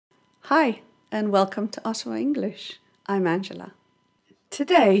Hi, and welcome to Ottawa English. I'm Angela.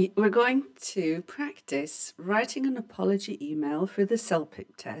 Today, we're going to practice writing an apology email for the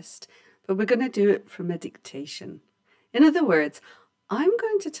Celpip test, but we're going to do it from a dictation. In other words, I'm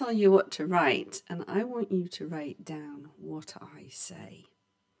going to tell you what to write, and I want you to write down what I say.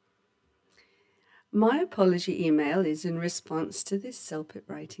 My apology email is in response to this Celpip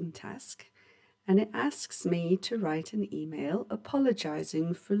writing task, and it asks me to write an email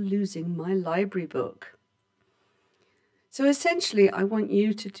apologizing for losing my library book. So essentially, I want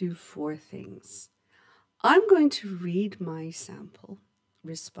you to do 4 things. I'm going to read my sample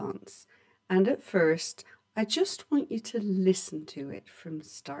response, and at first, I just want you to listen to it from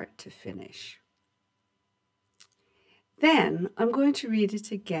start to finish. Then I'm going to read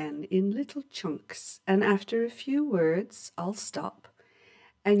it again in little chunks, and after a few words, I'll stop,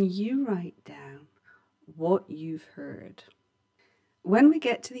 and you write down what you've heard. When we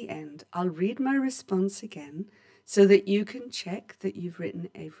get to the end, I'll read my response again so that you can check that you've written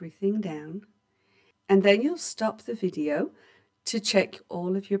everything down. And then you'll stop the video to check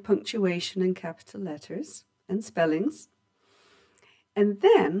all of your punctuation and capital letters and spellings. And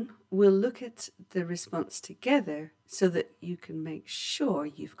then we'll look at the response together so that you can make sure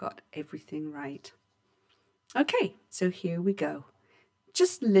you've got everything right. Okay, so here we go.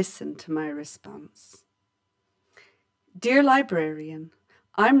 Just listen to my response. Dear Librarian,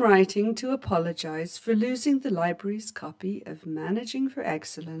 I'm writing to apologize for losing the library's copy of Managing for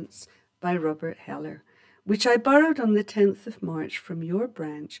Excellence by Robert Heller, which I borrowed on the 10th of March from your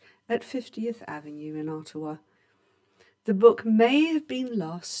branch at 50th Avenue in Ottawa. The book may have been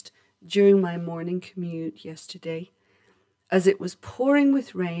lost during my morning commute yesterday. As it was pouring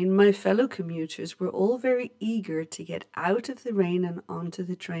with rain, my fellow commuters were all very eager to get out of the rain and onto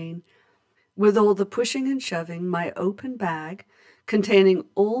the train. With all the pushing and shoving, my open bag, containing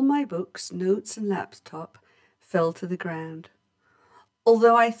all my books, notes and laptop, fell to the ground.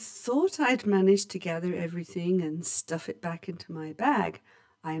 Although I thought I'd managed to gather everything and stuff it back into my bag,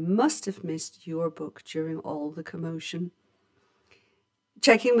 I must have missed your book during all the commotion.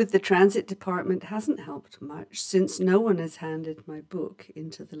 Checking with the transit department hasn't helped much, since no one has handed my book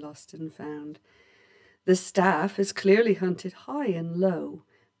into the lost and found. The staff has clearly hunted high and low,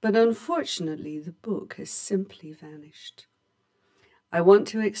 but unfortunately the book has simply vanished. I want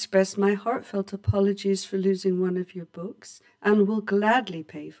to express my heartfelt apologies for losing one of your books and will gladly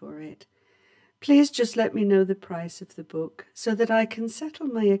pay for it. Please just let me know the price of the book so that I can settle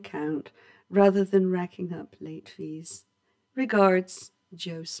my account rather than racking up late fees. Regards,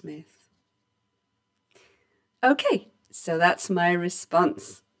 Joe Smith. Okay, so that's my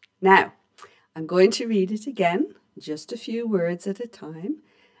response. Now, I'm going to read it again, just a few words at a time,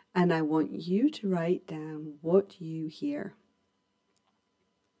 and I want you to write down what you hear.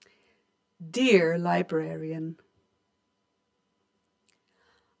 Dear Librarian,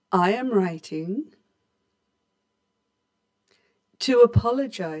 I am writing to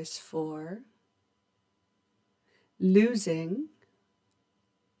apologize for losing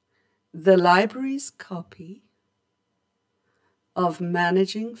the library's copy of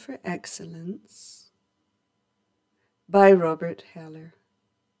Managing for Excellence by Robert Heller,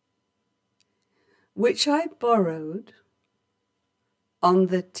 which I borrowed on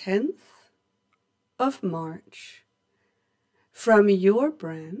the 10th of March from your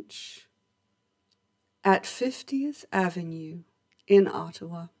branch at 50th Avenue in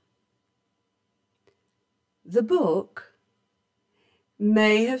Ottawa. The book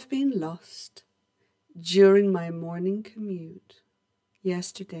may have been lost during my morning commute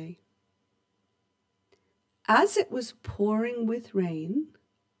yesterday. As it was pouring with rain,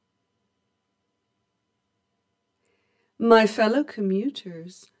 my fellow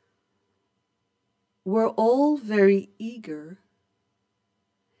commuters were all very eager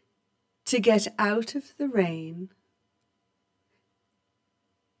to get out of the rain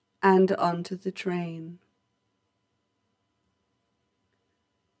and onto the train.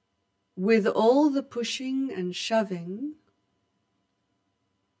 With all the pushing and shoving,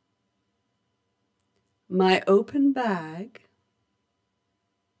 my open bag,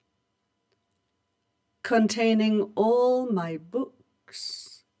 containing all my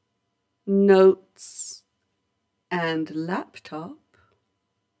books, notes, and laptop,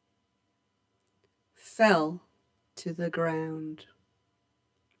 fell to the ground.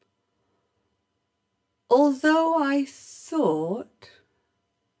 Although I thought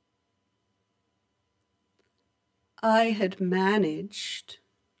I had managed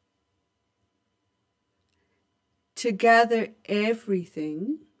to gather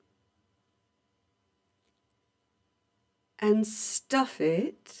everything and stuff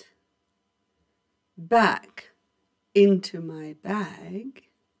it back into my bag,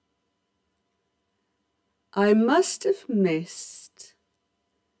 I must have missed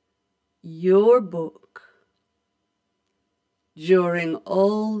your book during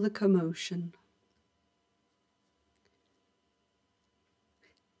all the commotion.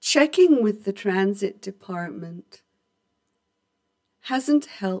 Checking with the transit department hasn't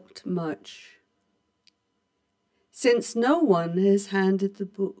helped much, since no one has handed the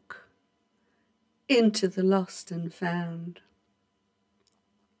book into the lost and found.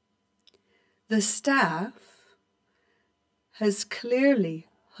 The staff has clearly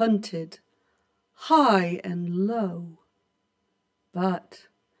hunted high and low, but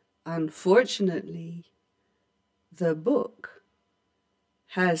unfortunately, the book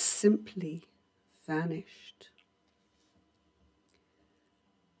has simply vanished.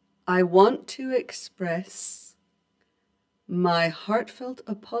 I want to express my heartfelt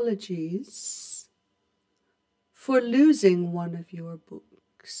apologies for losing one of your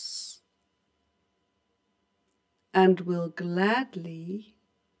books, and will gladly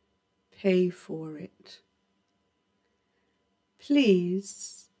pay for it.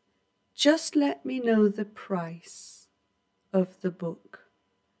 Please just let me know the price of the book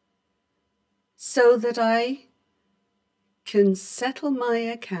so that I can settle my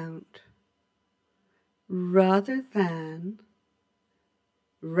account rather than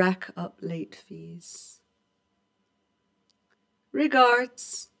rack up late fees.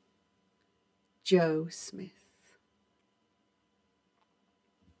 Regards, Joe Smith.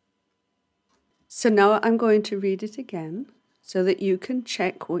 So now I'm going to read it again so that you can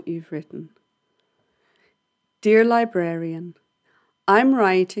check what you've written. Dear Librarian, I'm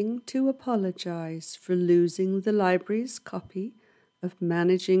writing to apologize for losing the library's copy of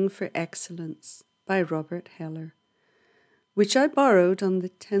Managing for Excellence by Robert Heller, which I borrowed on the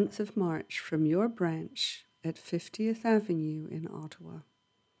 10th of March from your branch at 50th Avenue in Ottawa.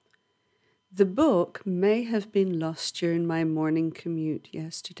 The book may have been lost during my morning commute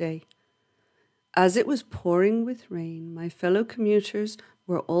yesterday. As it was pouring with rain, my fellow commuters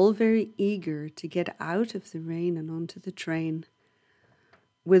were all very eager to get out of the rain and onto the train.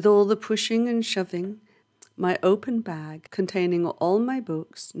 With all the pushing and shoving, my open bag containing all my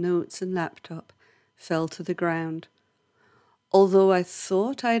books, notes and laptop fell to the ground. Although I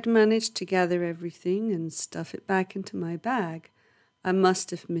thought I had managed to gather everything and stuff it back into my bag, I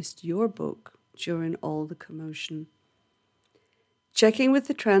must have missed your book during all the commotion. Checking with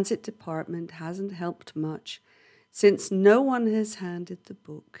the transit department hasn't helped much, since no one has handed the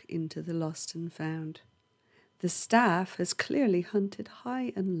book into the lost and found. The staff has clearly hunted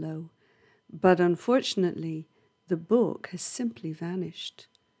high and low, but unfortunately, the book has simply vanished.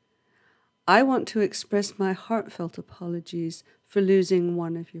 I want to express my heartfelt apologies for losing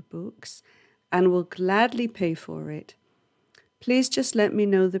one of your books and will gladly pay for it. Please just let me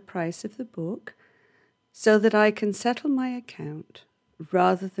know the price of the book so that I can settle my account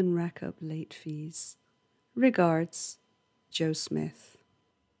rather than rack up late fees. Regards, Joe Smith.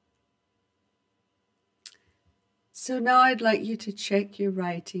 So now I'd like you to check your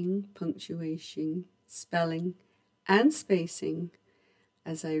writing, punctuation, spelling, and spacing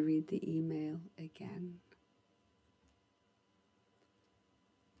as I read the email again.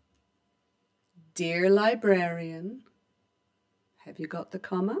 Dear Librarian, have you got the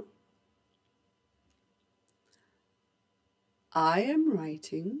comma? I am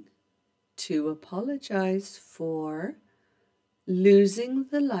writing to apologize for losing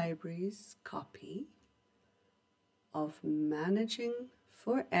the library's copy of Managing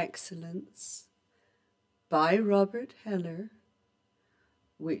for Excellence by Robert Heller,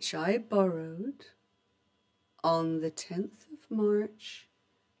 which I borrowed on the 10th of March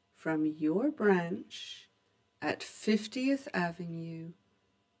from your branch at 50th Avenue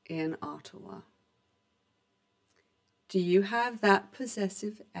in Ottawa. Do you have that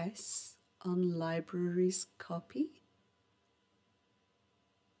possessive S on library's copy?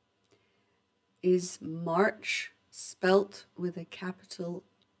 Is March spelt with a capital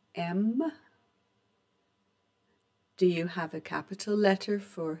M? Do you have a capital letter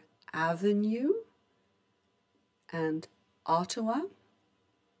for Avenue and Ottawa?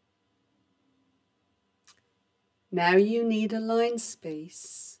 Now you need a line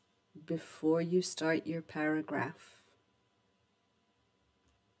space before you start your paragraph.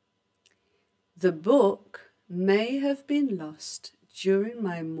 The book may have been lost during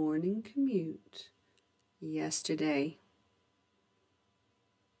my morning commute yesterday.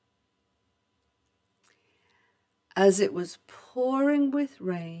 As it was pouring with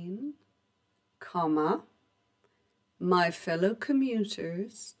rain, comma, my fellow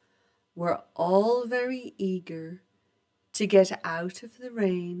commuters We're all very eager to get out of the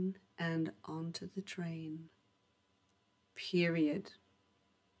rain and onto the train. Period.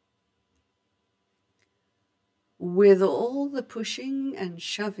 With all the pushing and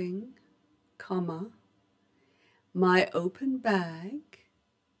shoving, comma, my open bag,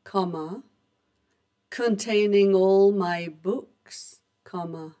 comma, containing all my books,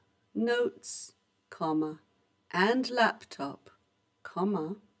 comma, notes, comma, and laptop,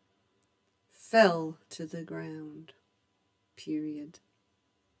 comma, fell to the ground. Period.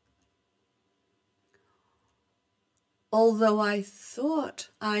 Although I thought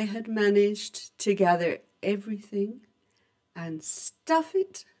I had managed to gather everything and stuff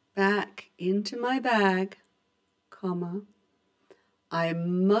it back into my bag, comma, I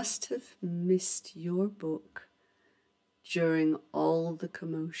must have missed your book during all the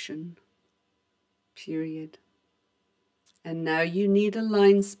commotion. Period. And now you need a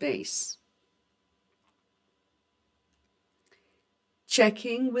line space.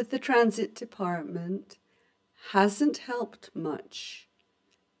 Checking with the transit department hasn't helped much,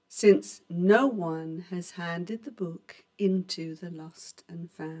 since no one has handed the book into the lost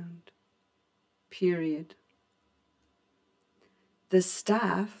and found. Period. The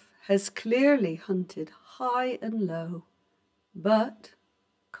staff has clearly hunted high and low, but,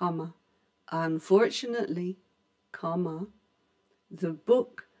 comma, unfortunately, comma, the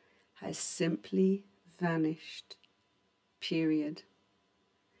book has simply vanished. Period.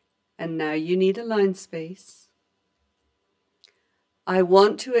 And now you need a line space. I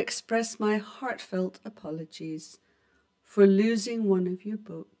want to express my heartfelt apologies for losing one of your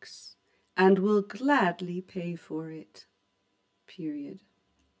books and will gladly pay for it. Period.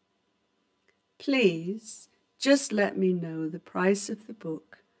 Please just let me know the price of the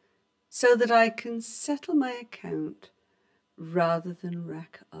book so that I can settle my account rather than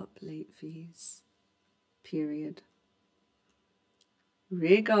rack up late fees. Period.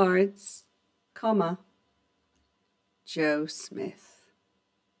 Regards, comma, Joe Smith.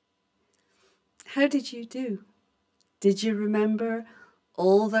 How did you do? Did you remember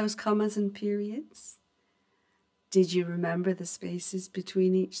all those commas and periods? Did you remember the spaces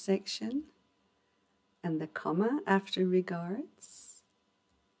between each section? And the comma after regards?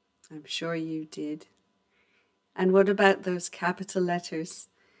 I'm sure you did. And what about those capital letters?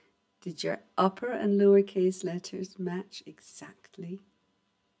 Did your upper and lowercase letters match exactly?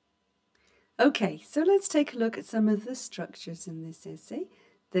 Okay, so let's take a look at some of the structures in this essay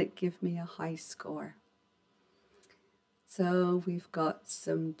that give me a high score. So we've got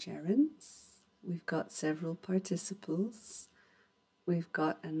some gerunds, we've got several participles, we've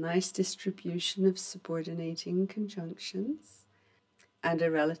got a nice distribution of subordinating conjunctions and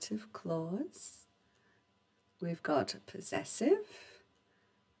a relative clause. We've got a possessive,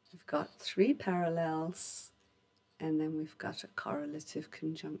 we've got three parallels, and then we've got a correlative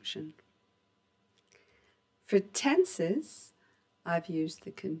conjunction. For tenses, I've used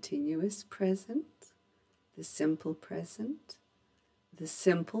the continuous present, the simple present, the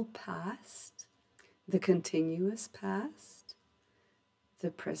simple past, the continuous past,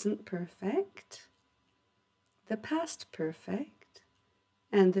 the present perfect, the past perfect,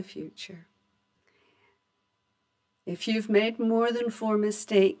 and the future. If you've made more than 4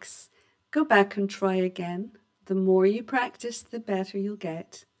 mistakes, go back and try again. The more you practice, the better you'll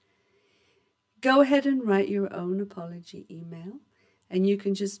get. Go ahead and write your own apology email, and you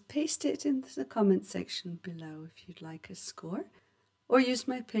can just paste it into the comment section below if you'd like a score, or use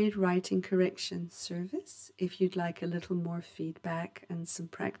my paid writing correction service if you'd like a little more feedback and some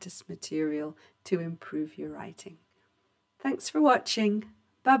practice material to improve your writing. Thanks for watching.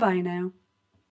 Bye-bye now.